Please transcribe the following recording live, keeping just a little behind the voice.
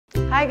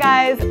Hi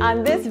guys,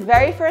 on this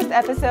very first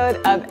episode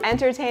of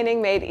Entertaining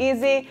Made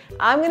Easy,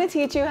 I'm going to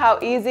teach you how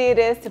easy it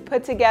is to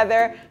put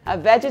together a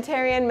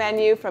vegetarian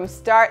menu from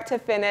start to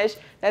finish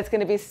that's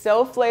going to be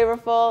so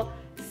flavorful,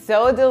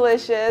 so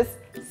delicious,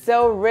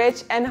 so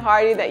rich and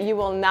hearty that you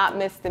will not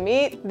miss the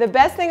meat. The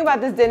best thing about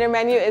this dinner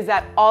menu is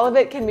that all of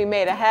it can be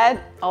made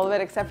ahead, all of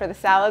it except for the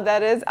salad,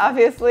 that is,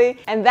 obviously,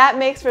 and that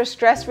makes for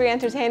stress-free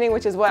entertaining,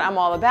 which is what I'm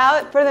all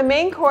about. For the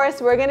main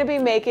course, we're going to be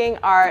making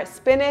our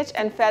spinach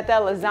and feta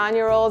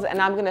lasagna rolls, and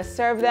I'm going to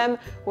serve them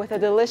with a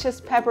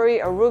delicious peppery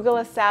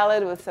arugula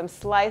salad with some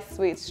sliced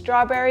sweet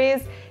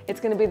strawberries. It's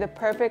going to be the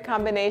perfect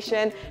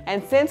combination,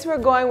 and since we're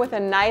going with a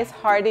nice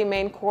hearty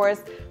main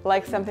course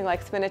like something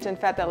like spinach and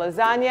feta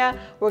lasagna,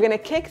 we're going to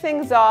kick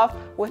things off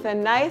with a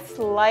nice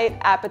light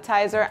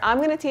appetizer. I'm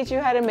going to teach you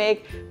how to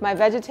make my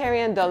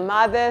vegetarian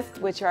dolmades,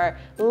 which are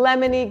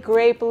lemony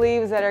grape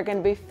leaves that are going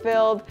to be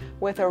filled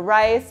with a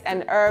rice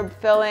and herb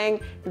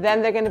filling.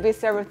 Then they're going to be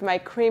served with my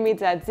creamy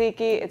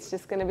tzatziki. It's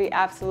just going to be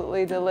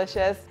absolutely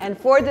delicious. And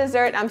for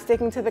dessert, I'm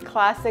sticking to the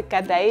classic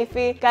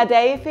kadaifi.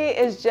 Kadaifi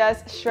is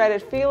just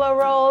shredded phyllo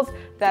rolls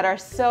that are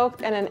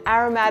soaked in an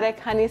aromatic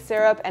honey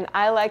syrup, and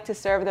I like to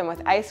serve them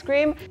with ice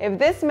cream. If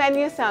this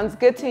menu sounds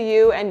good to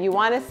you and you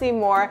want to see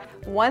more,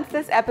 once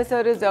this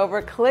episode is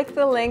over, click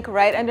the link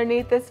right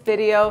underneath this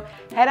video,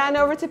 head on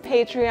over to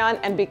Patreon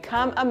and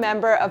become a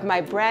member of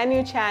my brand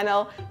new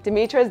channel,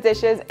 Dimitra's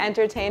Dishes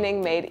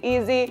Entertaining Made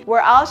Easy,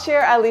 where I'll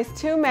share at least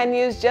 2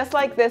 menus just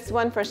like this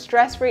one for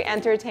stress-free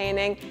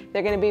entertaining.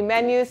 They're going to be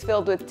menus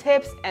filled with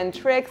tips and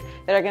tricks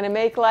that are going to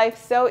make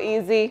life so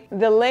easy.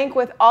 The link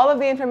with all of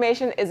the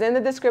information is in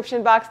the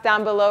description box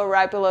down below,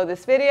 right below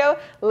this video.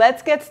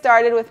 Let's get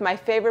started with my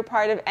favorite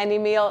part of any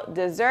meal,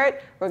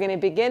 dessert. We're going to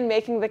begin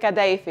making the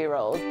kadaifi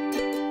rolls.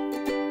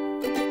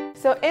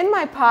 So in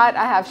my pot,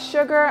 I have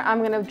sugar. I'm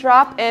going to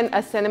drop in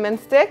a cinnamon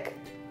stick.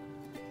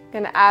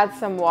 Going to add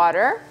some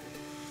water.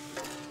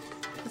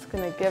 Just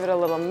going to give it a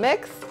little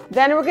mix.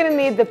 Then we're going to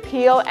need the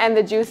peel and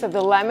the juice of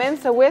the lemon.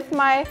 So with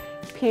my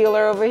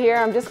peeler over here,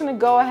 I'm just going to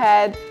go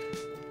ahead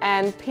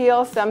and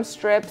peel some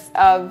strips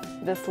of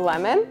this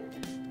lemon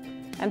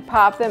and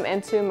pop them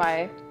into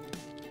my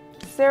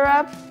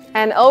syrup.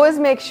 And always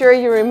make sure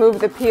you remove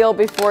the peel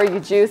before you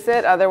juice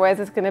it, otherwise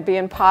it's going to be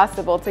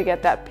impossible to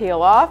get that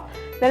peel off.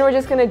 Then we're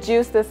just going to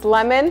juice this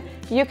lemon.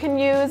 You can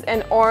use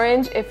an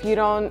orange if you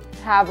don't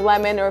have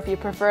lemon, or if you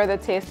prefer the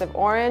taste of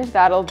orange,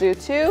 that'll do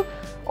too.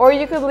 Or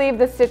you could leave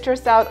the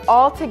citrus out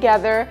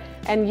altogether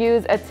and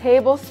use a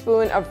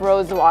tablespoon of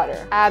rose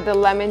water. Add the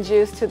lemon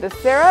juice to the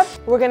syrup.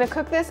 We're going to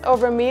cook this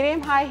over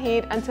medium-high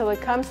heat until it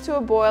comes to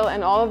a boil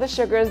and all of the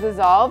sugar is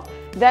dissolved.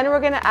 Then we're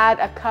going to add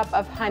a cup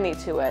of honey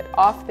to it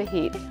off the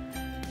heat.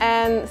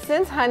 And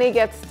since honey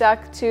gets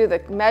stuck to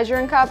the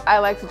measuring cup, I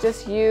like to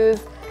just use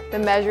the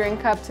measuring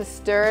cup to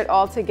stir it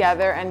all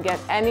together and get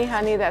any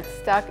honey that's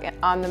stuck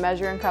on the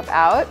measuring cup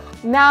out.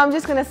 Now I'm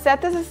just going to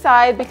set this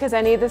aside because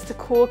I need this to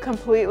cool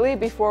completely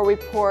before we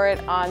pour it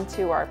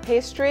onto our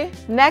pastry.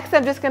 Next,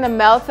 I'm just going to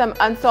melt some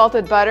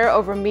unsalted butter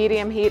over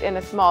medium heat in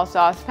a small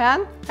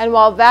saucepan. And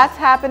while that's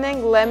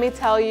happening, let me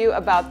tell you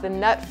about the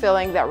nut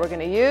filling that we're going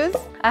to use.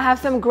 I have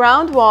some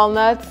ground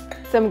walnuts,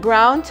 some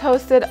ground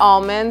toasted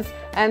almonds,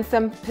 and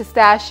some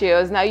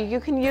pistachios. Now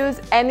you can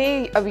use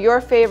any of your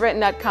favorite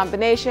nut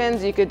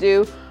combinations. You could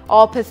do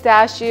all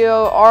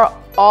pistachio or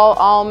all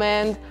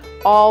almond,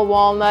 all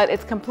walnut.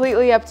 It's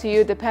completely up to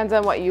you, depends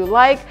on what you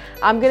like.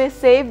 I'm gonna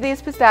save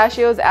these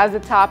pistachios as a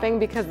topping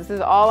because this is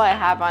all I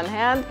have on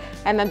hand,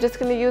 and I'm just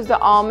gonna use the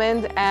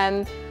almond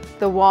and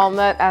the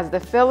walnut as the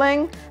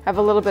filling. I have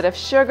a little bit of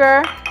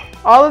sugar.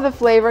 All of the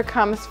flavor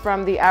comes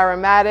from the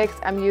aromatics.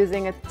 I'm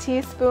using a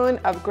teaspoon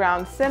of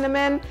ground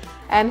cinnamon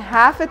and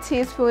half a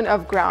teaspoon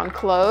of ground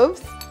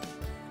cloves.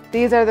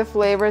 These are the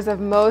flavors of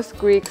most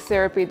Greek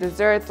syrupy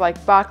desserts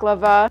like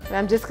baklava. And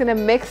I'm just gonna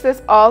mix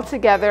this all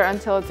together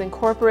until it's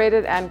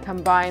incorporated and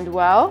combined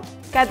well.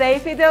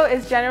 Kadaifi dough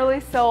is generally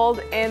sold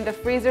in the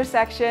freezer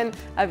section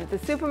of the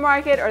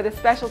supermarket or the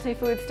specialty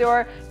food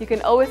store. You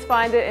can always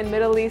find it in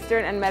Middle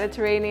Eastern and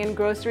Mediterranean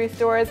grocery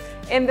stores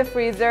in the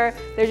freezer.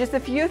 There's just a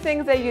few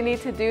things that you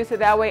need to do so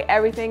that way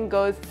everything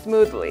goes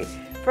smoothly.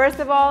 First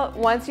of all,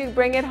 once you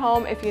bring it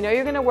home, if you know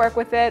you're gonna work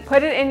with it,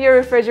 put it in your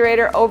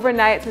refrigerator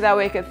overnight so that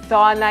way it could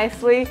thaw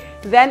nicely.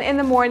 Then in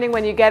the morning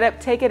when you get up,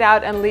 take it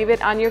out and leave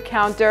it on your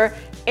counter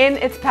in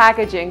its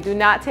packaging. Do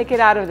not take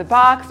it out of the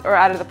box or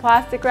out of the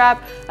plastic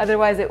wrap,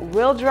 otherwise it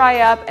will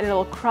dry up and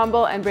it'll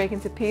crumble and break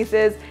into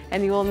pieces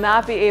and you will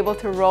not be able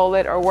to roll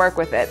it or work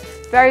with it.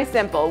 Very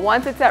simple.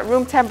 Once it's at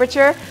room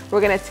temperature, we're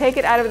gonna take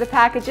it out of the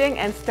packaging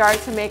and start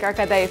to make our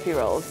kadaifi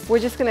rolls. We're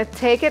just gonna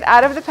take it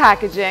out of the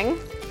packaging.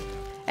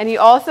 And you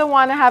also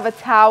want to have a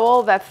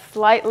towel that's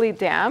slightly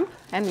damp,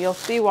 and you'll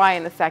see why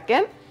in a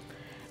second.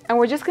 And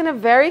we're just going to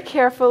very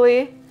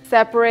carefully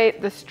separate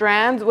the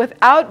strands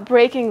without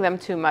breaking them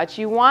too much.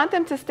 You want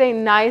them to stay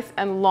nice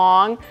and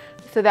long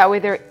so that way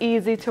they're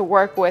easy to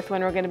work with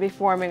when we're going to be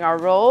forming our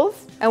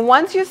rolls. And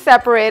once you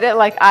separate it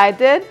like I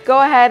did,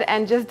 go ahead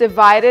and just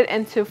divide it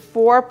into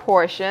 4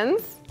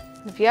 portions.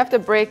 If you have to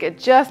break it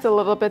just a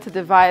little bit to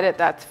divide it,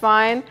 that's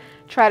fine.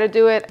 Try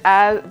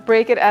to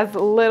break it as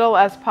little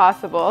as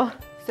possible.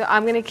 So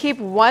I'm gonna keep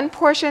one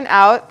portion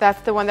out.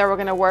 That's the one that we're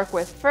gonna work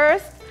with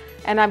first.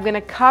 And I'm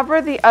gonna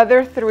cover the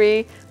other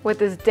 3 with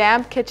this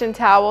damp kitchen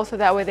towel so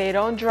that way they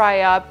don't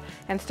dry up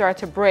and start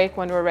to break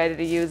when we're ready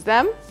to use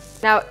them.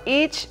 Now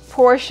each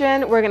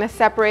portion we're gonna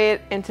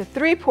separate into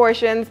 3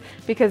 portions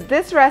because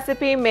this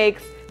recipe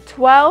makes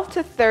 12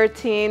 to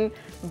 13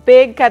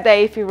 big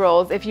kadaifi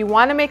rolls. If you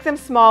want to make them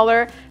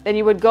smaller, then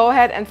you would go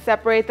ahead and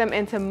separate them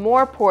into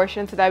more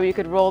portions so that you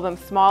could roll them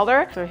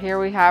smaller. So here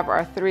we have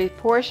our 3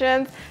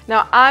 portions.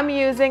 Now I'm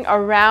using a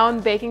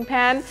round baking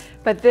pan,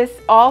 but this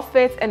all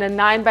fits in a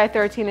 9 by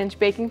 13 inch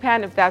baking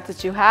pan if that's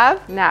what you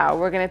have. Now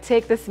we're going to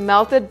take this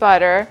melted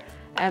butter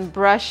and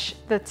brush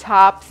the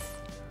tops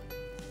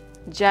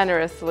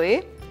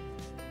generously.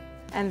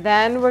 And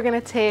then we're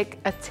going to take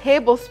a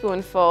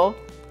tablespoonful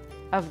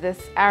of this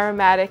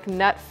aromatic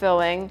nut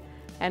filling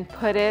and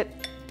put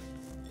it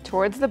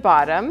towards the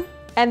bottom.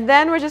 And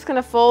then we're just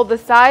gonna fold the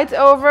sides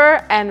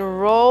over and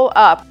roll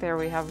up. There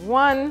we have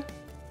one.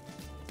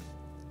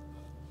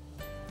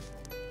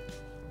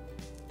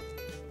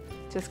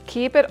 Just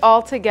keep it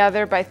all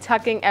together by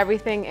tucking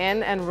everything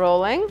in and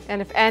rolling.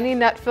 And if any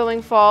nut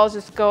filling falls,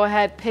 just go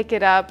ahead, pick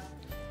it up.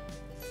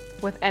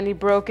 With any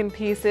broken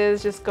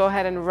pieces, just go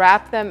ahead and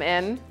wrap them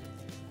in.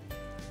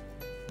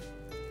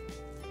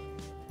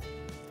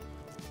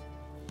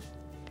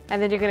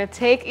 And then you're gonna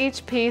take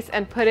each piece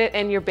and put it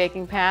in your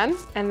baking pan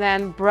and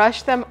then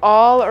brush them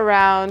all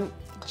around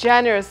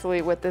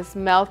generously with this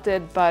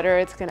melted butter.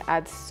 It's gonna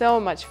add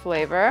so much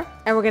flavor.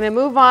 And we're gonna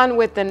move on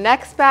with the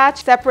next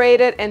batch,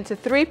 separate it into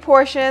 3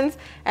 portions,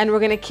 and we're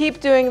gonna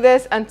keep doing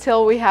this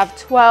until we have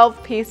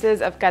 12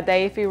 pieces of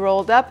kadaifi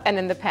rolled up and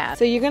in the pan.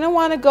 So you're gonna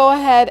wanna go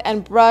ahead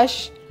and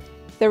brush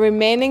the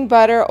remaining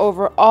butter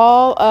over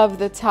all of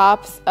the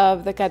tops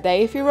of the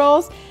kadaifi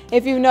rolls.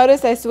 If you've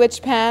noticed, I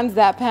switched pans.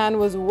 That pan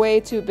was way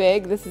too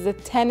big. This is a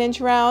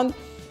 10-inch round.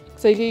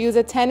 So you can use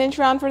a 10-inch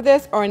round for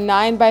this or a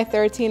 9 by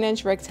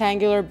 13-inch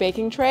rectangular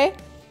baking tray.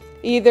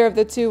 Either of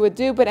the 2 would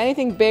do, but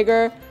anything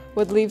bigger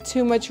would leave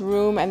too much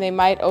room and they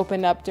might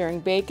open up during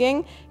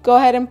baking. Go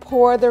ahead and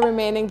pour the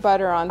remaining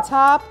butter on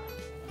top.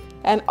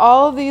 And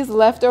all of these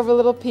leftover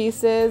little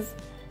pieces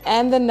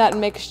and the nut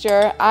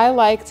mixture, I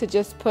like to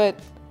just put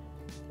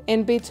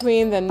in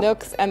between the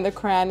nooks and the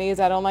crannies.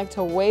 I don't like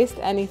to waste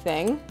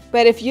anything.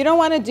 But if you don't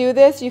want to do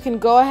this, you can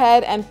go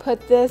ahead and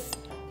put this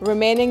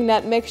remaining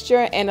nut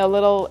mixture in a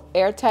little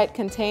airtight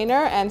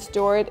container and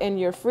store it in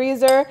your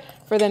freezer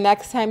for the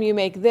next time you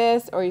make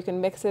this, or you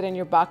can mix it in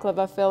your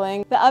baklava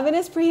filling. The oven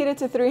is preheated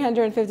to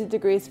 350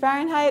 degrees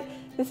Fahrenheit.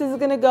 This is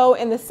going to go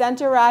in the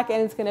center rack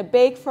and it's going to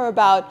bake for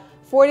about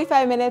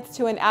 45 minutes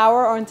to an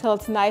hour or until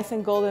it's nice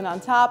and golden on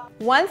top.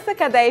 Once the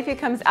kadaifi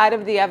comes out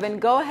of the oven,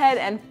 go ahead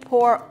and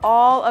pour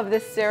all of the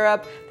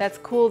syrup that's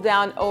cooled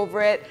down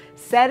over it.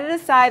 Set it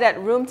aside at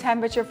room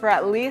temperature for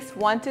at least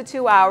 1 to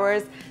 2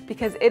 hours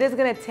because it is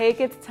going to take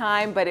its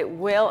time, but it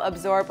will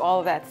absorb all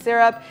of that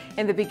syrup.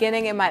 In the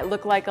beginning, it might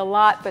look like a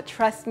lot, but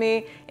trust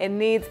me, it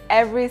needs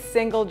every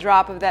single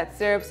drop of that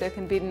syrup so it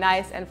can be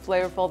nice and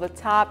flavorful. The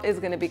top is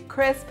going to be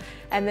crisp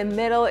and the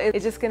middle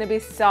is just going to be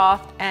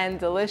soft and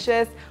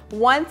delicious.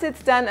 Once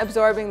it's done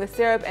absorbing the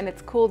syrup and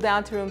it's cooled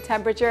down to room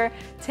temperature,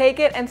 take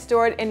it and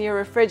store it in your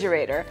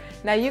refrigerator.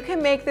 Now you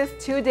can make this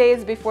 2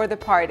 days before the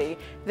party.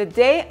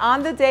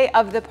 On the day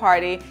of the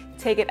party,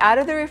 take it out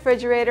of the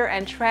refrigerator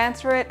and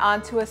transfer it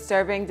onto a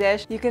serving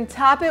dish. You can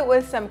top it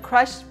with some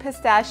crushed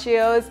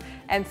pistachios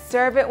and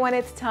serve it when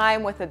it's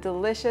time with a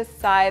delicious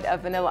side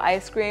of vanilla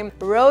ice cream.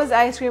 Rose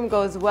ice cream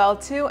goes well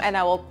too, and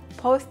I will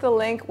post the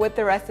link with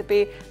the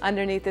recipe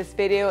underneath this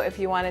video if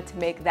you wanted to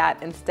make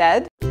that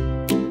instead.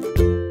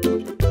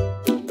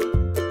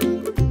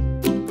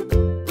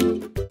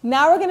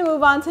 Now we're going to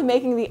move on to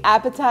making the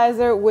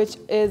appetizer, which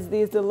is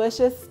these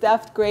delicious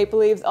stuffed grape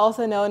leaves,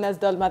 also known as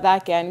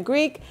dolmadake in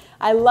Greek.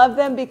 I love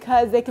them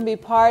because they can be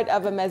part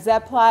of a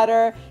meze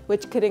platter,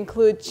 which could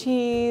include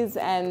cheese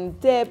and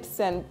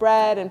dips and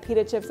bread and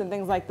pita chips and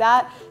things like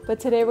that. But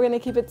today we're going to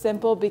keep it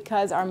simple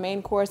because our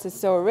main course is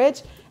so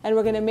rich, and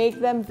we're going to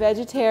make them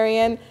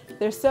vegetarian.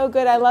 They're so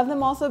good. I love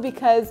them also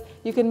because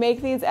you can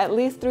make these at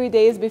least 3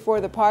 days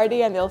before the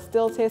party and they'll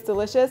still taste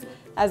delicious.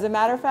 As a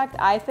matter of fact,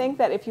 I think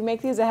that if you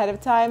make these ahead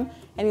of time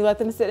and you let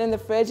them sit in the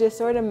fridge, they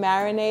sort of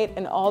marinate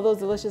in all those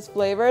delicious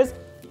flavors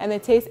and they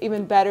taste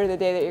even better the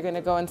day that you're going to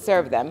go and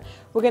serve them.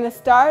 We're going to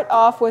start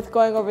off with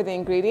going over the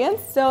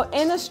ingredients. So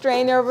in a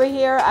strainer over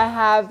here, I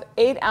have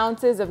 8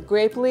 ounces of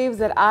grape leaves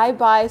that I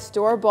buy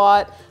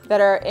store-bought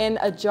that are in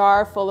a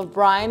jar full of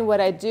brine.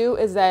 What I do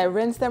is I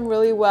rinse them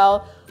really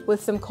well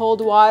with some cold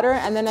water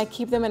and then I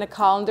keep them in a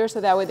colander so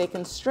that way they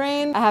can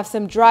strain. I have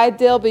some dried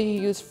dill, but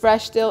you use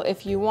fresh dill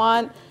if you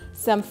want.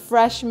 Some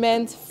fresh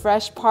mint,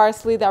 fresh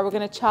parsley that we're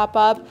going to chop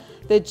up.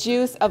 The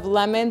juice of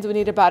lemons, we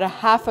need about a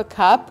half a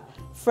cup.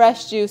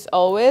 Fresh juice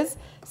always.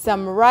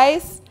 Some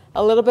rice,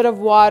 a little bit of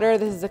water.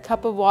 This is a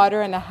cup of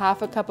water and a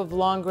half a cup of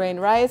long grain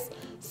rice,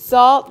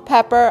 salt,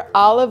 pepper,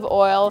 olive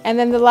oil. And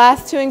then the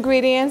last two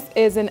ingredients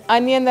is an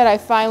onion that I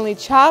finely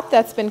chopped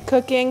that's been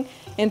cooking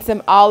in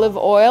some olive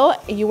oil.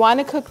 You want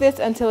to cook this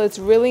until it's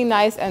really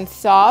nice and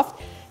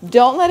soft.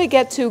 Don't let it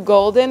get too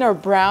golden or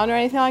brown or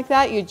anything like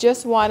that. You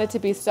just want it to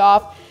be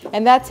soft,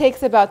 and that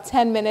takes about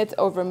 10 minutes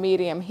over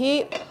medium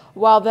heat.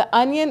 While the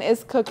onion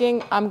is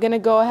cooking, I'm gonna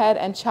go ahead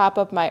and chop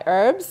up my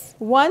herbs.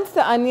 Once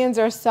the onions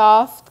are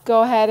soft,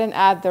 go ahead and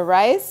add the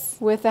rice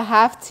with a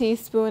half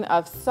teaspoon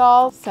of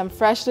salt, some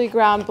freshly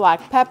ground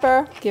black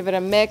pepper, give it a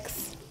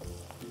mix,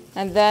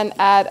 and then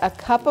add a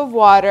cup of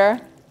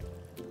water.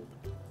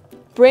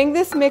 Bring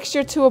this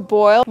mixture to a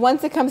boil.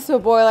 Once it comes to a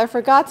boil, I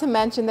forgot to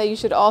mention that you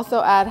should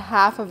also add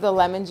half of the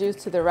lemon juice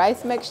to the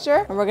rice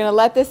mixture. And we're gonna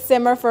let this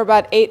simmer for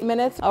about 8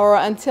 minutes or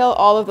until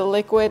all of the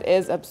liquid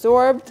is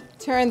absorbed.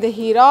 Turn the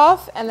heat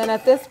off, and then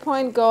at this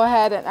point, go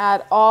ahead and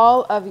add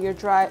all of your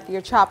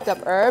chopped up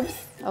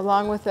herbs,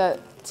 along with a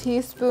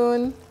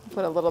teaspoon,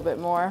 put a little bit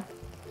more,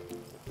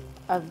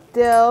 of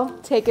dill.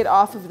 Take it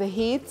off of the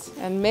heat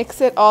and mix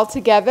it all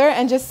together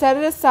and just set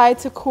it aside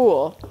to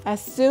cool.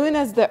 As soon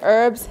as the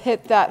herbs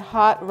hit that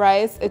hot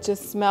rice, it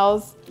just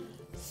smells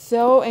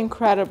so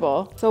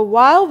incredible. So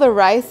while the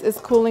rice is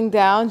cooling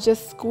down,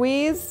 just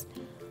squeeze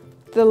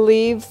the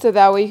leaves so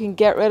that way you can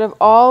get rid of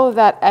all of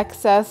that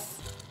excess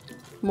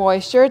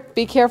moisture.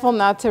 Be careful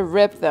not to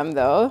rip them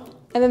though.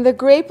 And then the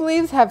grape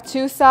leaves have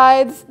two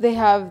sides. They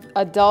have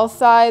a dull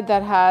side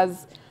that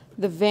has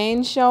the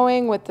vein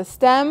showing with the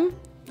stem,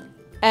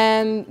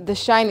 and the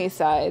shiny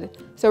side.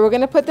 So we're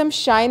gonna put them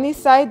shiny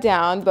side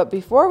down, but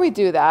before we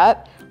do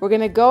that, we're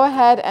gonna go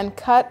ahead and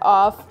cut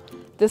off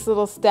this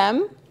little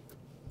stem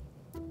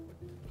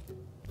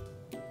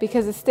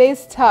because it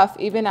stays tough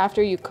even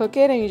after you cook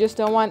it, and you just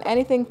don't want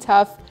anything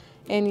tough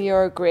in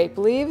your grape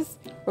leaves.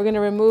 We're gonna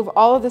remove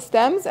all of the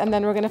stems and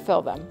then we're gonna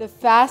fill them. The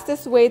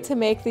fastest way to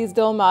make these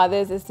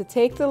dolmades is to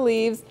take the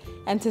leaves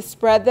and to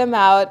spread them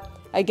out,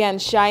 again,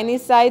 shiny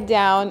side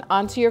down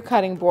onto your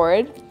cutting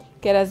board.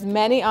 Get as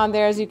many on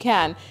there as you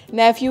can.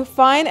 Now, if you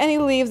find any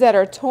leaves that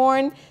are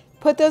torn,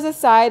 put those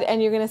aside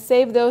and you're gonna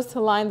save those to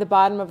line the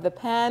bottom of the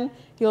pan.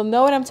 You'll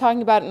know what I'm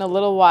talking about in a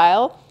little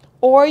while.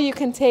 Or you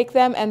can take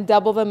them and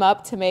double them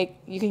up to make,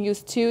 you can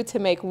use two to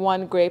make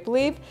one grape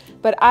leaf,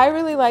 but I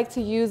really like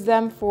to use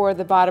them for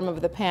the bottom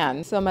of the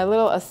pan. So my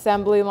little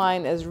assembly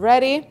line is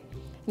ready.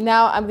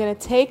 Now I'm gonna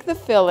take the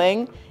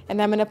filling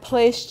and I'm gonna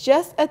place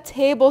just a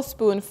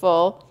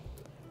tablespoonful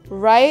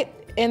right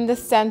in the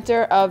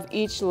center of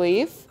each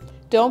leaf.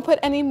 Don't put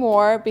any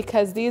more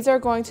because these are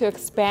going to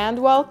expand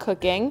while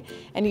cooking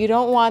and you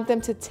don't want them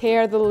to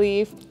tear the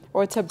leaf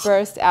or to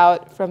burst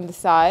out from the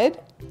side.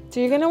 So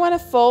you're going to want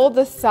to fold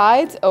the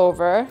sides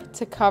over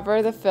to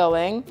cover the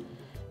filling,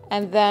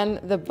 and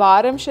then the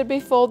bottom should be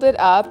folded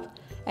up,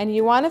 and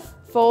you want to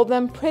fold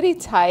them pretty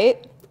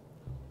tight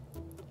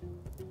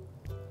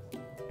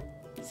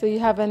so you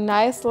have a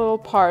nice little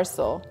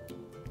parcel,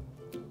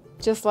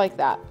 just like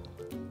that.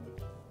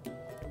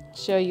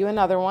 Show you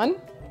another one.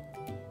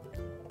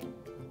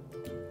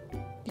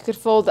 You could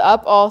fold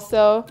up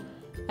also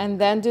and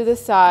then do the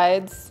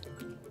sides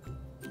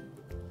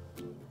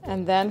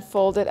and then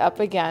fold it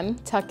up again,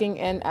 tucking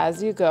in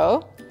as you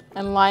go,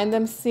 and line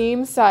them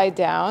seam side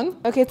down.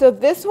 Okay, so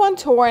this one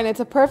tore, and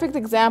it's a perfect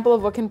example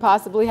of what can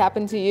possibly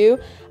happen to you.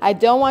 I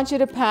don't want you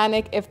to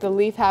panic if the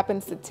leaf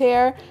happens to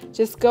tear.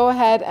 Just go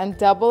ahead and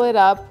double it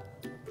up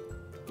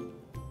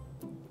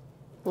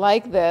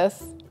like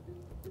this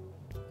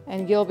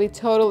and you'll be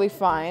totally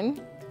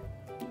fine.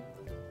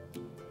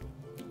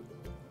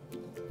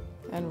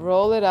 And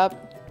roll it up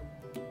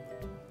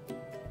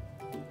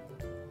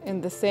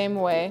in the same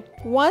way.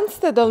 Once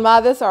the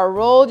dolmades are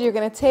rolled, you're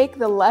going to take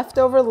the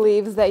leftover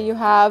leaves that you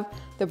have,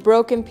 the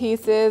broken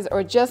pieces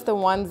or just the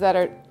ones that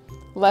are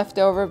left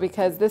over,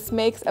 because this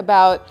makes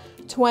about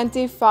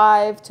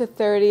 25 to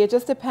 30. It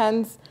just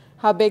depends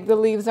how big the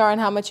leaves are and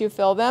how much you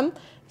fill them.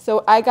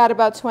 So I got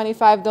about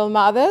 25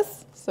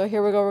 dolmades. So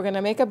here we go. We're going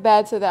to make a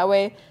bed so that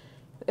way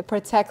it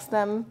protects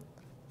them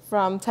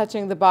from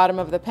touching the bottom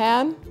of the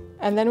pan.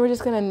 And then we're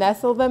just going to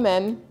nestle them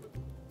in,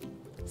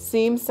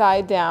 seam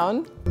side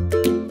down.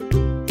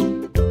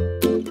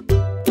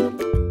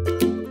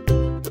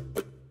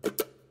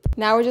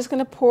 Now we're just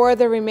going to pour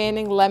the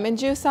remaining lemon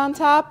juice on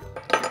top.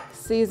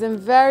 Season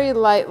very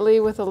lightly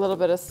with a little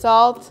bit of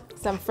salt,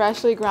 some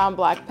freshly ground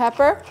black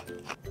pepper.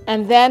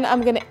 And then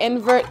I'm going to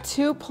invert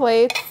 2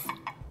 plates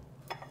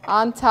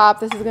on top.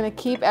 This is going to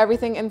keep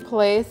everything in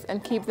place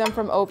and keep them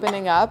from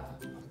opening up.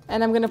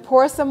 And I'm going to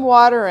pour some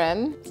water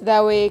in so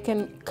that way it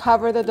can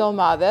cover the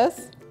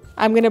dolmades.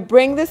 I'm going to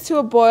bring this to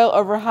a boil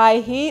over high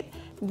heat.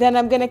 Then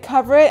I'm going to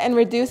cover it and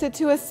reduce it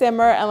to a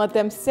simmer and let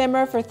them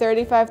simmer for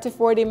 35 to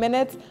 40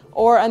 minutes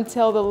or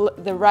until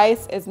the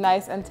rice is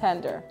nice and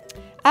tender.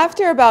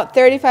 After about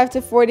 35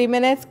 to 40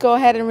 minutes, go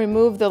ahead and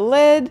remove the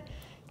lid.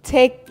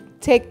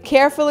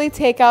 Carefully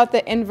take out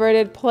the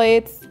inverted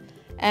plates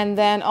and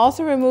then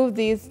also remove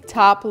these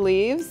top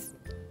leaves.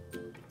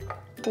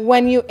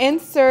 When you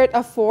insert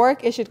a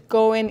fork, it should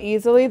go in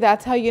easily.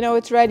 That's how you know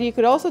it's ready. You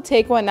could also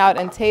take one out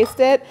and taste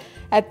it.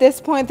 At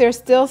this point, they're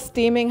still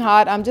steaming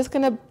hot. I'm just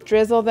gonna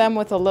drizzle them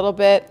with a little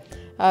bit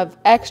of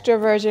extra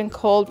virgin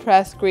cold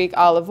pressed Greek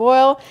olive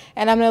oil,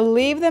 and I'm gonna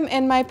leave them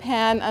in my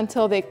pan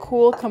until they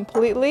cool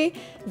completely.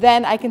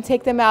 Then I can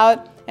take them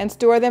out and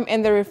store them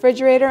in the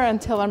refrigerator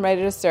until I'm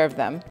ready to serve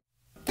them.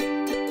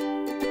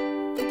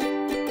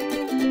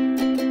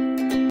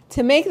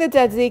 To make the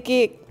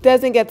tzatziki, it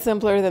doesn't get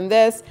simpler than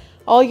this.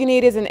 All you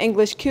need is an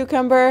English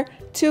cucumber,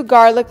 2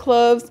 garlic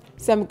cloves,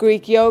 some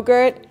Greek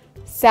yogurt,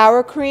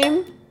 sour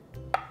cream,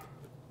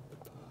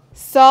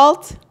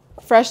 salt,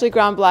 freshly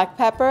ground black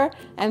pepper,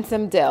 and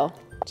some dill.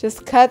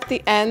 Just cut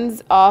the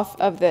ends off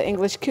of the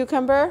English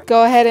cucumber.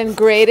 Go ahead and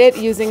grate it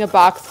using a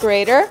box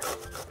grater.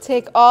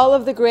 Take all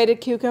of the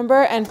grated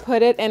cucumber and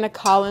put it in a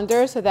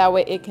colander so that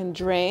way it can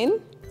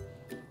drain.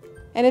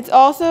 And it's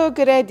also a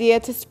good idea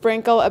to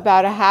sprinkle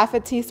about 1/2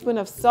 teaspoon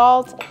of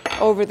salt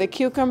over the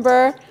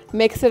cucumber.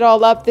 Mix it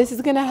all up. This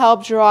is going to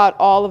help draw out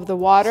all of the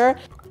water.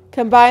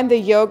 Combine the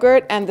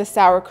yogurt and the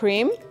sour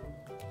cream.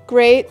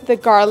 Grate the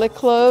garlic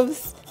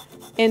cloves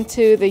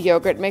into the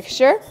yogurt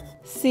mixture.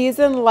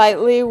 Season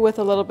lightly with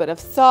a little bit of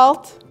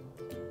salt,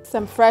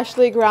 some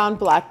freshly ground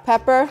black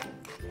pepper,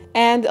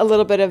 and a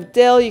little bit of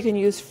dill. You can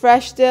use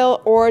fresh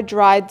dill or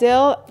dry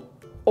dill.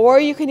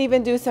 Or you can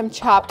even do some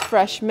chopped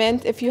fresh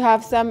mint if you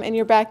have some in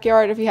your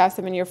backyard, if you have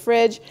some in your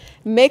fridge.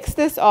 Mix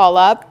this all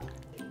up.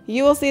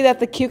 You will see that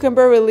the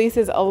cucumber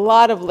releases a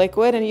lot of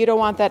liquid and you don't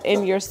want that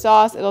in your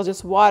sauce. It'll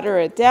just water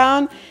it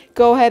down.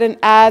 Go ahead and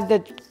add the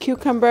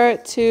cucumber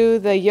to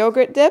the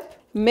yogurt dip.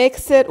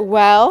 Mix it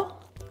well.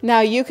 Now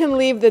you can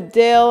leave the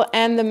dill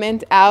and the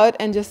mint out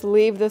and just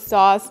leave the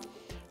sauce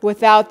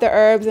without the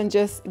herbs and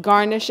just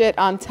garnish it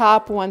on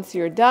top once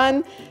you're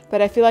done. But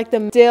I feel like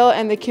the dill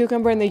and the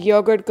cucumber and the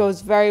yogurt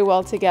goes very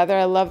well together.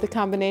 I love the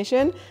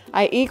combination.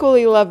 I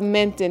equally love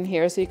mint in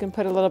here, so you can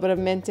put a little bit of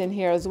mint in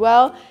here as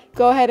well.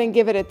 Go ahead and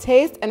give it a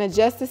taste and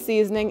adjust the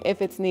seasoning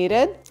if it's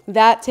needed.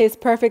 That tastes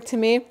perfect to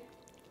me.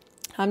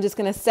 I'm just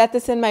gonna set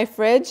this in my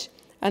fridge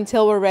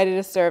until we're ready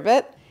to serve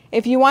it.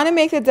 If you want to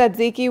make the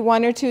tzatziki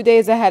 1 or 2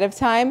 days ahead of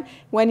time,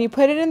 when you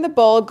put it in the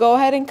bowl, go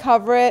ahead and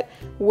cover it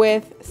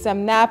with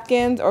some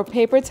napkins or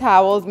paper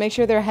towels. Make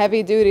sure they're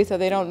heavy duty so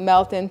they don't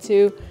melt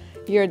into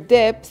your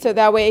dip, so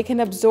that way it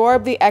can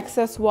absorb the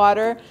excess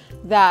water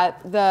that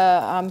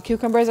the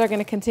cucumbers are going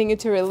to continue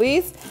to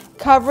release.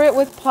 Cover it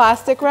with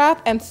plastic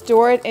wrap and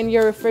store it in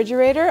your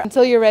refrigerator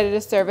until you're ready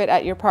to serve it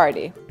at your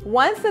party.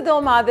 Once the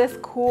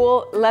dolmades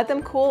cool, let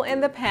them cool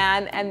in the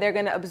pan and they're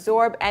going to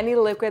absorb any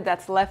liquid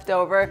that's left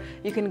over.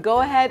 You can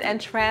go ahead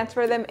and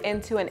transfer them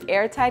into an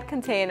airtight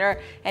container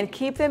and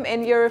keep them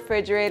in your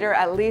refrigerator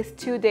at least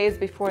 2 days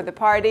before the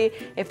party.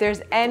 If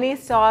there's any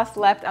sauce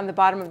left on the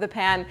bottom of the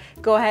pan,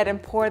 go ahead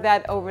and pour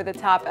that over the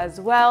top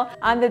as well.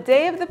 On the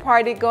day of the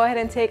party, go ahead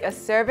and take a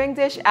serving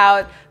dish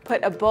out,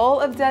 put a bowl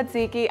of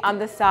tzatziki on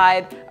the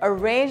side,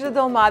 arrange the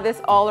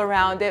dolmades all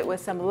around it with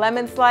some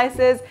lemon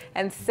slices,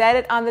 and set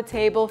it on the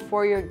table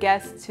for your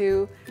guests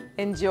to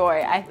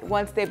enjoy.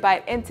 Once they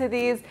bite into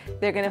these,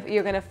 you're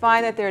gonna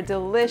find that they're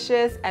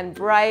delicious and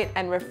bright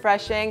and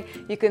refreshing.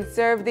 You can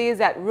serve these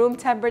at room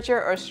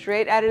temperature or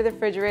straight out of the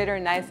refrigerator,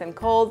 nice and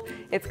cold.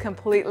 It's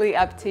completely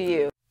up to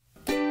you.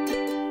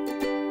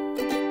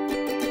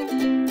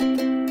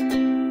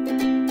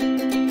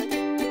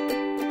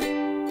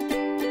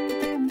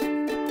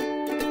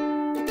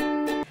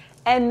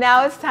 And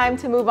now it's time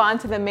to move on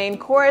to the main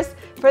course.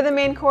 For the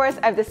main course,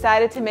 I've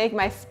decided to make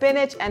my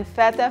spinach and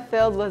feta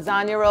filled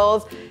lasagna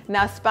rolls.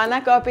 Now,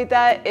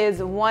 spanakopita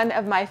is one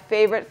of my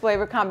favorite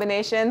flavor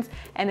combinations,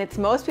 and it's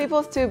most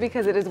people's too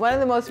because it is one of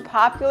the most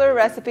popular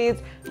recipes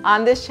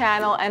on this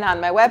channel and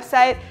on my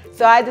website.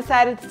 So I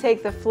decided to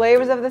take the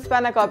flavors of the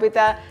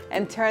spanakopita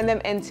and turn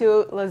them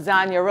into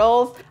lasagna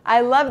rolls.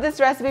 I love this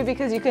recipe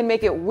because you can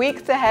make it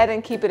weeks ahead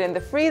and keep it in the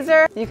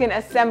freezer. You can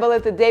assemble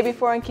it the day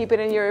before and keep it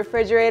in your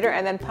refrigerator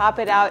and then pop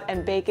it out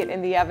and bake it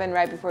in the oven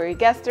right before your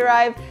guests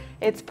arrive.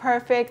 It's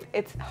perfect,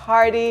 it's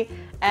hearty,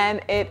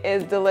 and it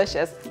is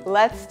delicious.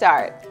 Let's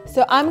start.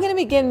 So I'm gonna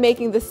begin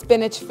making the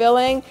spinach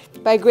filling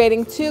by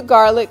grating 2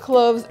 garlic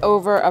cloves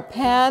over a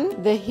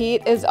pan. The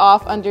heat is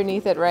off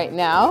underneath it right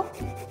now.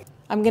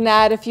 I'm gonna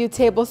add a few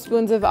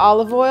tablespoons of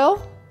olive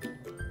oil.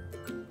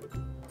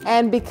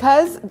 And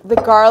because the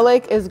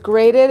garlic is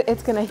grated,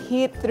 it's gonna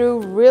heat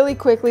through really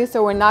quickly,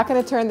 so we're not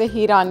gonna turn the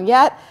heat on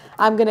yet.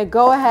 I'm gonna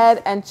go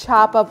ahead and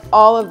chop up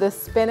all of this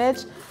spinach.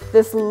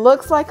 This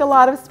looks like a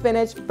lot of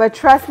spinach, but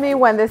trust me,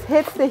 when this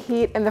hits the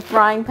heat in the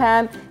frying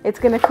pan, it's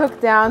gonna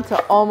cook down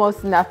to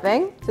almost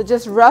nothing. So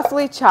just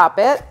roughly chop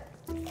it.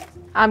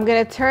 I'm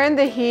gonna turn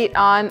the heat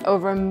on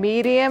over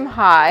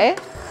medium-high,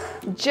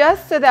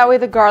 just so that way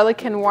the garlic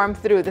can warm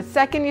through. The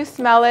second you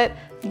smell it,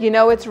 you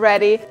know it's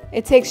ready.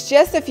 It takes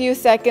just a few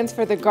seconds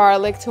for the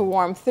garlic to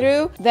warm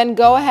through. Then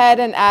go ahead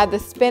and add the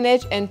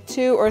spinach in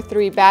 2 or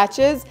 3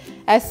 batches.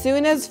 As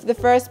soon as the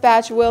first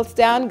batch wilts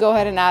down, go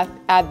ahead and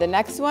add the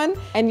next one.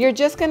 And you're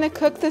just gonna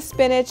cook the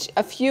spinach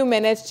a few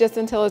minutes just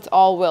until it's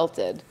all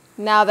wilted.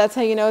 Now that's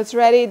how you know it's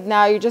ready.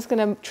 Now you're just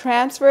gonna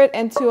transfer it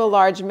into a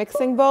large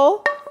mixing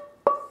bowl.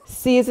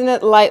 Season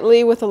it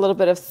lightly with a little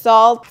bit of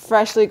salt,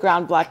 freshly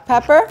ground black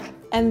pepper.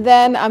 And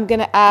then I'm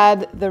gonna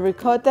add the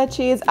ricotta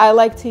cheese. I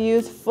like to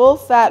use full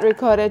fat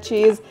ricotta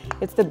cheese.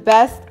 It's the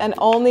best and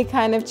only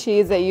kind of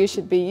cheese that you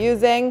should be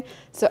using.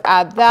 So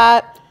add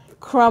that,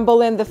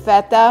 crumble in the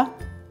feta.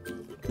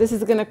 This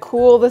is gonna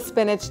cool the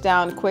spinach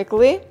down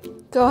quickly.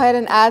 Go ahead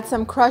and add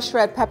some crushed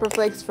red pepper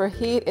flakes for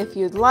heat if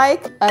you'd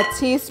like, a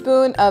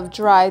teaspoon of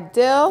dried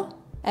dill,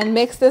 and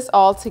mix this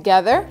all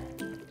together.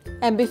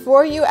 And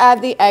before you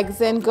add the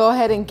eggs in, go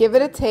ahead and give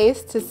it a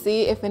taste to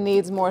see if it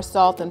needs more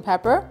salt and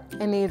pepper.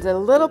 It needs a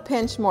little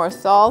pinch more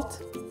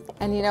salt.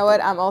 And you know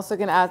what? I'm also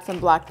gonna add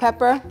some black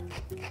pepper.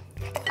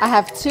 I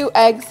have 2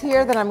 eggs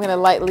here that I'm gonna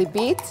lightly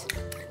beat.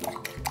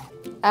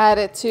 Add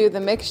it to the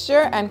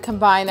mixture and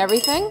combine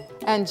everything.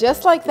 And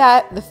just like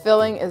that, the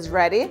filling is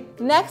ready.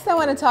 Next, I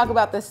want to talk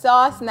about the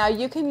sauce. Now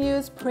you can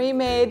use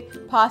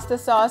pre-made pasta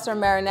sauce or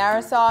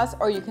marinara sauce,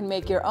 or you can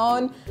make your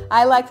own.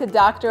 I like to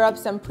doctor up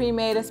some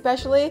pre-made,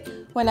 especially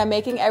when I'm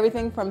making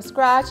everything from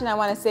scratch and I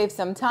want to save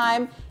some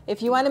time.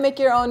 If you want to make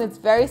your own, it's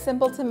very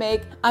simple to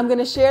make. I'm going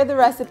to share the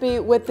recipe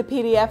with the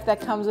PDF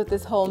that comes with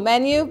this whole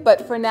menu,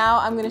 but for now,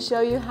 I'm going to show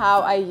you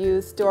how I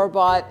use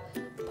store-bought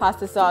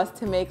pasta sauce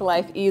to make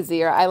life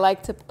easier. I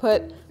like to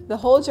put the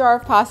whole jar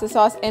of pasta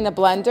sauce in a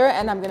blender,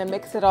 and I'm gonna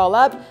mix it all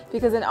up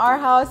because in our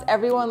house,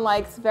 everyone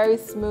likes very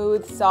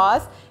smooth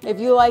sauce. If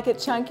you like it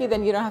chunky,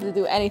 then you don't have to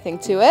do anything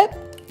to it.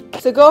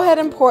 So go ahead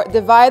and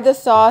divide the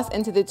sauce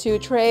into the 2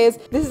 trays.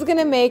 This is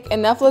gonna make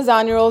enough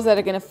lasagna rolls that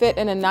are gonna fit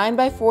in a 9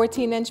 by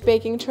 14 inch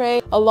baking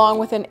tray, along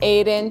with an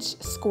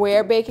 8-inch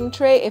square baking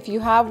tray. If you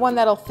have one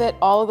that'll fit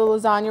all of the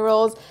lasagna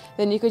rolls,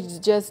 then you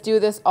could just do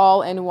this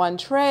all in one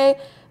tray.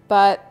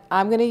 But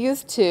I'm gonna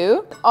use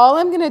 2. All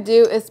I'm gonna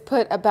do is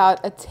put about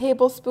a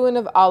tablespoon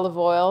of olive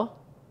oil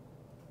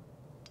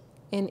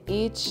in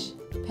each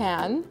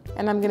pan.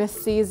 And I'm gonna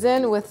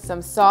season with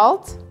some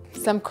salt,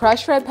 some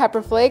crushed red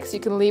pepper flakes.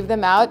 You can leave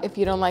them out if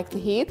you don't like the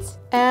heat,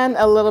 and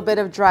a little bit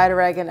of dried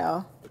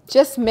oregano.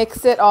 Just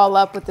mix it all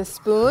up with a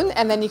spoon,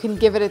 and then you can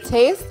give it a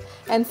taste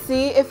and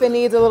see if it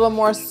needs a little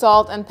more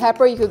salt and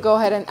pepper. You could go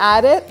ahead and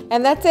add it.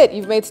 And that's it.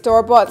 You've made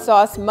store-bought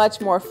sauce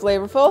much more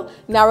flavorful.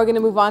 Now we're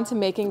gonna move on to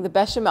making the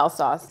bechamel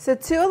sauce. So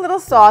to a little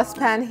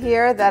saucepan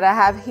here that I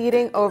have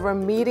heating over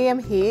medium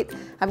heat,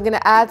 I'm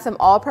gonna add some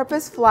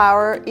all-purpose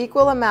flour,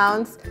 equal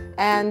amounts,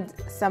 and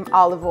some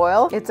olive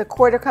oil. It's a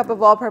 1/4 cup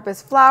of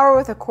all-purpose flour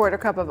with a 1/4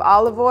 cup of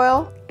olive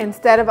oil.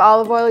 Instead of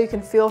olive oil, you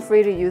can feel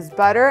free to use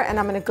butter, and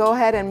I'm gonna go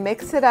ahead and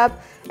mix it up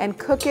and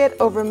cook it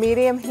over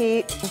medium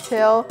heat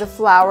until the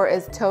flour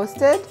is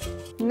toasted.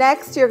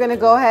 Next, you're gonna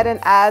go ahead and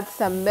add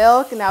some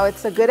milk. Now,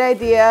 it's a good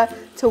idea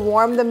to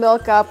warm the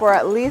milk up or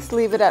at least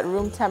leave it at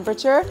room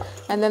temperature,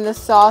 and then the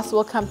sauce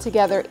will come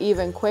together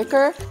even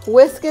quicker.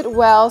 Whisk it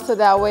well so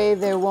that way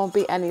there won't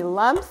be any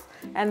lumps,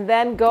 and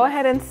then go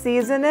ahead and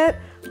season it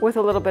with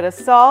a little bit of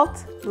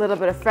salt, a little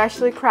bit of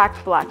freshly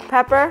cracked black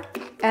pepper,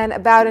 and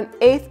about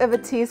 1/8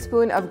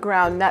 teaspoon of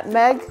ground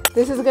nutmeg.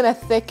 This is gonna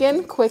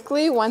thicken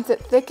quickly. Once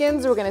it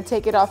thickens, we're gonna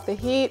take it off the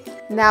heat.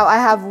 Now I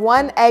have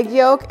 1 egg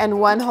yolk and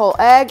 1 whole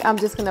egg. I'm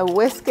just gonna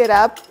whisk it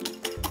up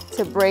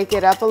to break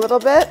it up a little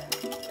bit.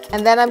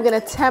 And then I'm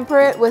gonna temper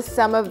it with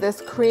some of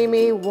this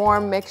creamy,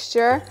 warm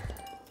mixture.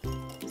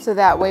 So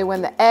that way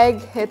when the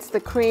egg hits the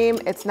cream,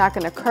 it's not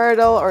gonna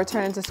curdle or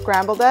turn into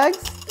scrambled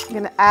eggs. I'm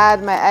gonna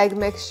add my egg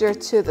mixture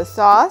to the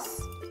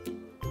sauce,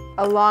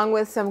 along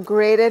with some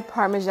grated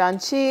Parmesan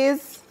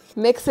cheese.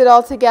 Mix it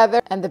all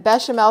together and the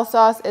bechamel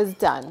sauce is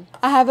done.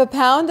 I have a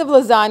pound of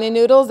lasagna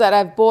noodles that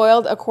I've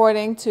boiled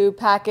according to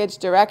package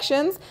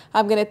directions.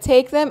 I'm gonna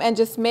take them and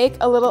just make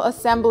a little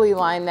assembly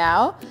line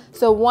now.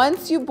 So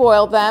once you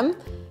boil them,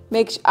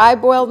 I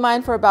boiled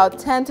mine for about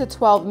 10 to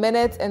 12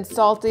 minutes in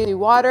salty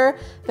water.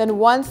 Then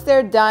once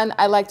they're done,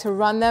 I like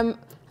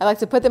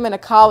to put them in a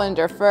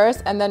colander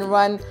first and then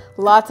run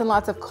lots and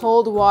lots of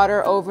cold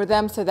water over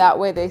them so that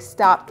way they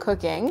stop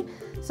cooking.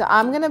 So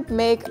I'm gonna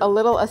make a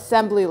little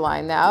assembly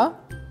line now,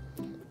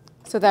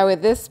 so that way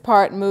this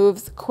part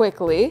moves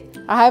quickly.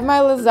 I have my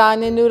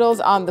lasagna noodles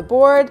on the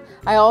board.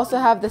 I also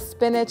have the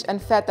spinach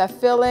and feta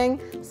filling,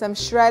 some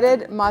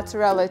shredded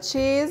mozzarella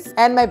cheese,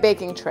 and my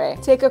baking tray.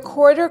 Take a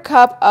 1/4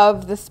 cup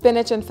of the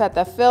spinach and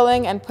feta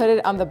filling and put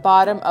it on the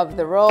bottom of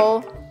the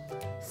roll.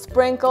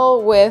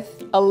 Sprinkle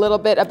with a little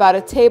bit, about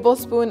a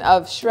tablespoon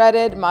of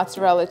shredded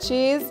mozzarella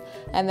cheese,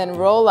 and then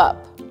roll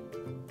up.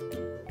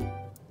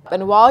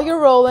 And while you're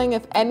rolling,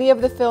 if any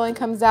of the filling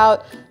comes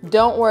out,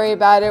 don't worry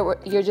about it.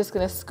 You're just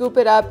gonna scoop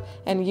it up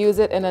and use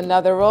it in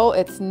another roll.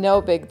 It's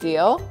no big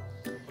deal.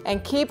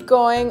 And keep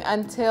going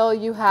until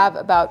you have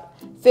about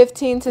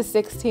 15 to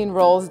 16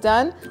 rolls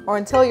done, or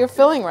until your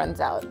filling runs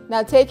out.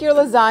 Now take your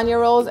lasagna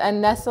rolls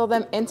and nestle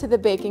them into the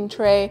baking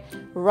tray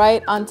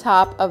right on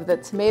top of the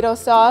tomato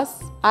sauce.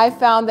 I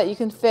found that you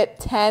can fit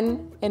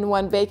 10 in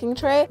one baking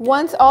tray.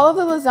 Once all of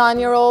the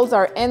lasagna rolls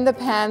are in the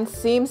pan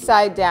seam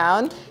side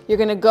down, you're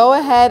gonna go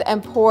ahead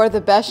and pour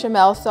the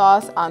bechamel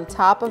sauce on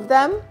top of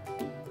them.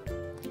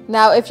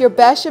 Now, if your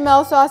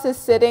bechamel sauce is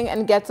sitting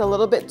and gets a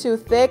little bit too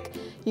thick,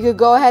 you could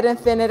go ahead and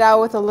thin it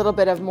out with a little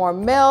bit of more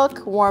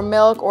milk, warm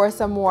milk, or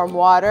some warm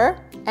water.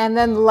 And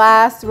then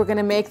last, we're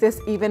gonna make this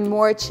even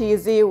more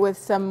cheesy with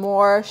some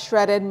more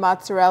shredded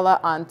mozzarella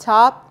on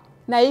top.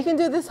 Now you can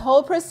do this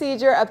whole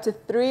procedure up to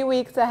 3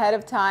 weeks ahead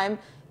of time.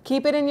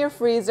 Keep it in your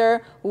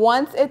freezer.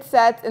 Once it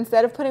sets,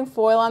 instead of putting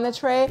foil on the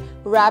tray,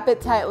 wrap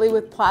it tightly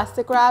with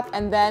plastic wrap,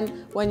 and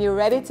then when you're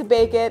ready to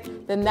bake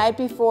it, the night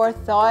before,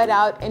 thaw it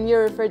out in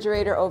your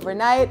refrigerator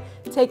overnight,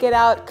 take it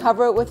out,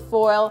 cover it with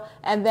foil,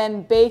 and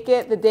then bake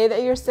it the day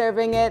that you're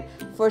serving it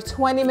for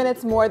 20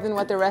 minutes more than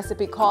what the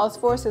recipe calls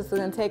for, so it's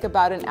gonna take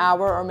about an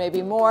hour or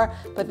maybe more,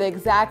 but the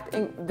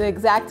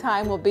exact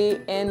time will be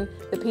in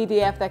the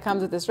PDF that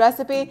comes with this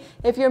recipe.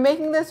 If you're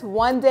making this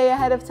 1 day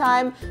ahead of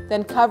time,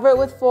 then cover it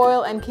with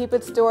foil and keep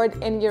it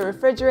stored in your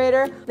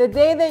refrigerator. The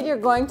day that you're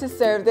going to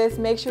serve this,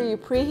 make sure you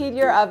preheat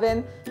your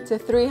oven to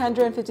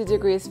 350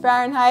 degrees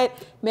Fahrenheit.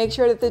 Make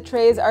sure that the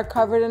trays are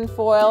covered in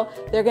foil.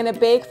 They're gonna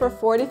bake for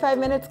 45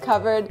 minutes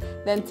covered,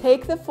 then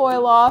take the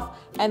foil off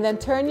and then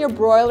turn your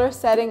broiler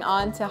setting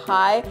on to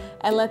high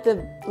and let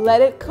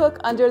it cook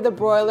under the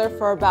broiler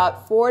for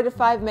about 4 to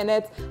 5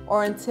 minutes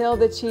or until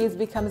the cheese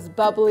becomes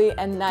bubbly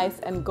and nice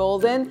and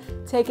golden.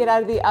 Take it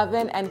out of the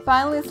oven and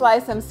finally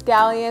slice some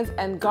scallions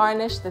and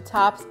garnish the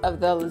tops of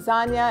the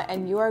lasagna,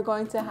 and you are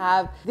going to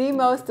have the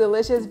most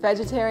delicious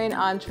vegetarian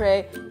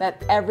entree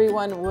that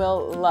everyone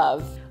will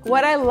love.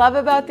 What I love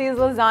about these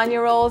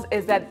lasagna rolls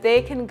is that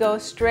they can go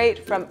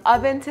straight from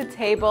oven to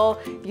table.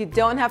 You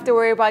don't have to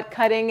worry about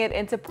cutting it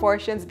into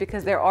portions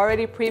because they're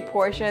already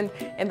pre-portioned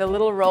in the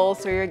little rolls,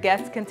 so your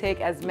guests can take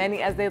as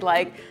many as they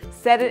like.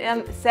 Set it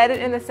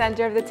in the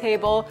center of the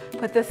table,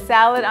 put the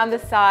salad on the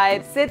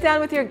side, sit down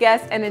with your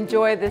guests and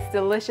enjoy this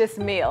delicious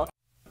meal.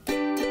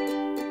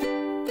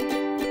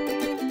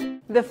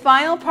 The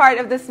final part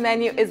of this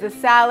menu is the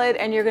salad,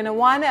 and you're gonna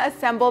wanna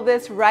assemble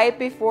this right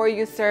before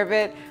you serve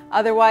it.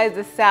 Otherwise,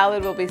 the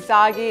salad will be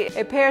soggy.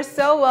 It pairs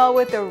so well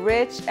with the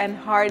rich and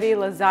hearty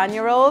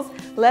lasagna rolls.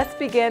 Let's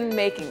begin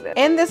making this.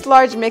 In this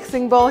large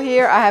mixing bowl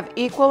here, I have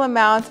equal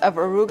amounts of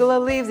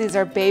arugula leaves. These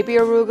are baby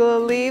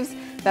arugula leaves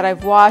that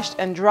I've washed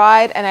and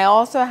dried, and I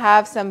also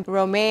have some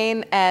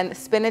romaine and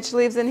spinach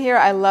leaves in here.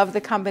 I love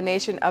the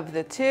combination of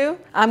the two.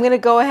 I'm gonna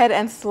go ahead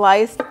and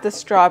slice the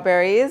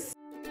strawberries.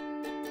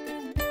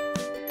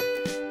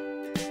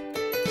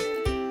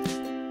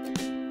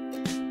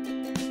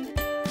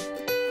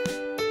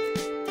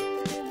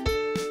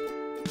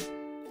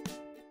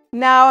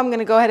 Now I'm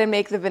gonna go ahead and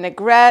make the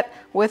vinaigrette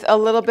with a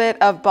little bit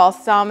of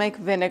balsamic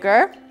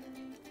vinegar.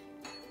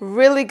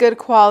 Really good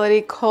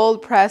quality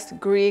cold pressed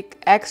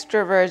Greek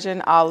extra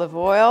virgin olive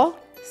oil.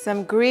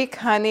 Some Greek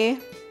honey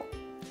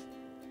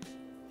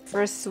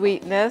for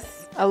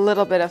sweetness. A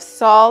little bit of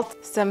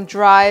salt, some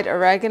dried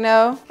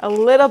oregano, a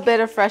little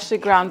bit of freshly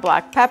ground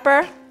black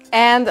pepper,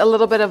 and a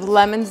little bit of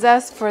lemon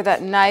zest for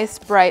that nice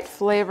bright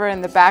flavor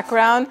in the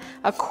background.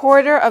 A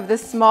quarter of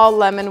this small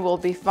lemon will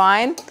be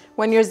fine.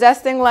 When you're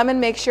zesting lemon,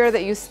 make sure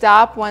that you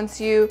stop once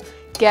you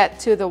get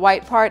to the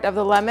white part of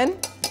the lemon.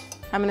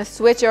 I'm gonna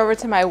switch over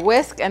to my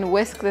whisk and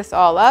whisk this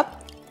all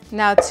up.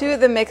 Now to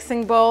the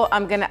mixing bowl,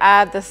 I'm gonna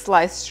add the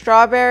sliced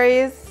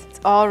strawberries.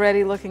 It's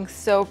already looking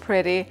so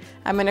pretty.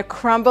 I'm gonna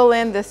crumble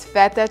in this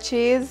feta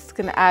cheese. It's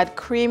gonna add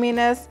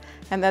creaminess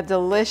and that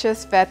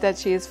delicious feta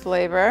cheese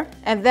flavor.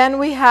 And then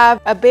we have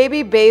a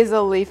baby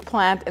basil leaf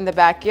plant in the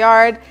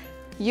backyard.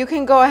 You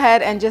can go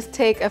ahead and just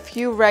take a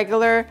few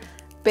regular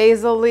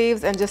basil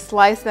leaves and just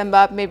slice them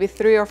up, maybe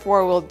 3 or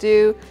 4 will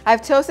do.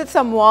 I've toasted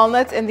some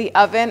walnuts in the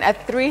oven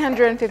at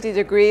 350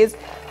 degrees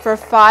for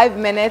 5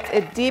 minutes.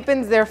 It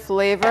deepens their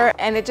flavor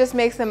and it just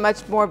makes them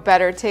much more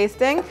better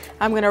tasting.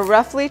 I'm gonna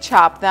roughly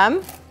chop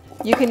them.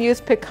 You can use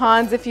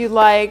pecans if you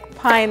like,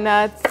 pine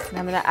nuts. And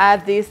I'm gonna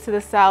add these to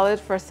the salad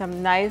for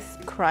some nice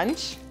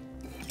crunch.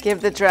 Give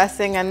the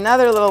dressing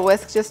another little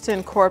whisk just to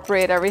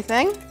incorporate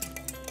everything.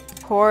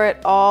 Pour it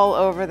all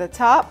over the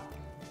top.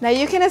 Now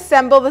you can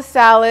assemble the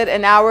salad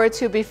an hour or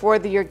 2 before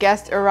your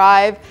guests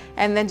arrive,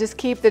 and then just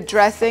keep the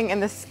dressing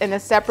in a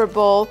separate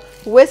bowl.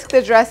 Whisk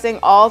the dressing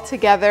all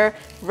together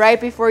right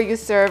before you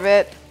serve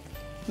it.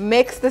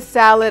 Mix the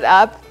salad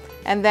up,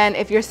 and then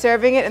if you're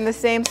serving it in the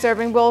same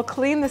serving bowl,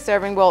 clean the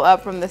serving bowl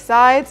up from the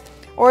sides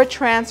or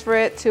transfer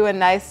it to a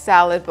nice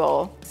salad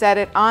bowl. Set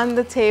it on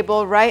the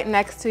table right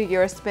next to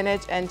your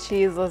spinach and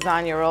cheese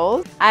lasagna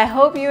rolls. I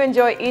hope you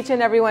enjoy each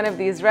and every one of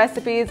these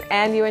recipes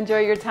and you enjoy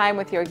your time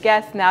with your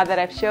guests now that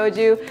I've showed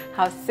you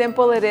how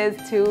simple it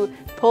is to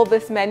pull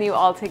this menu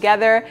all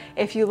together.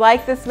 If you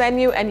like this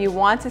menu and you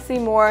want to see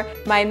more,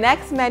 my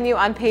next menu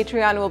on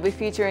Patreon will be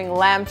featuring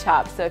lamb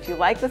chops. So if you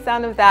like the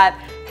sound of that,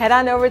 head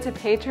on over to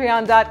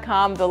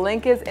patreon.com. The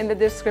link is in the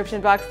description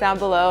box down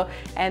below,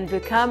 and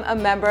become a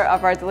member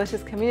of our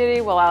delicious community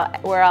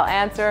where I'll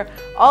answer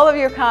all of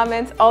your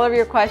comments, all of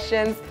your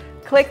questions.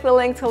 Click the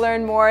link to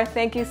learn more.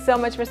 Thank you so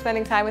much for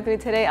spending time with me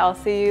today. I'll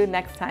see you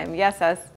next time. Yes, us.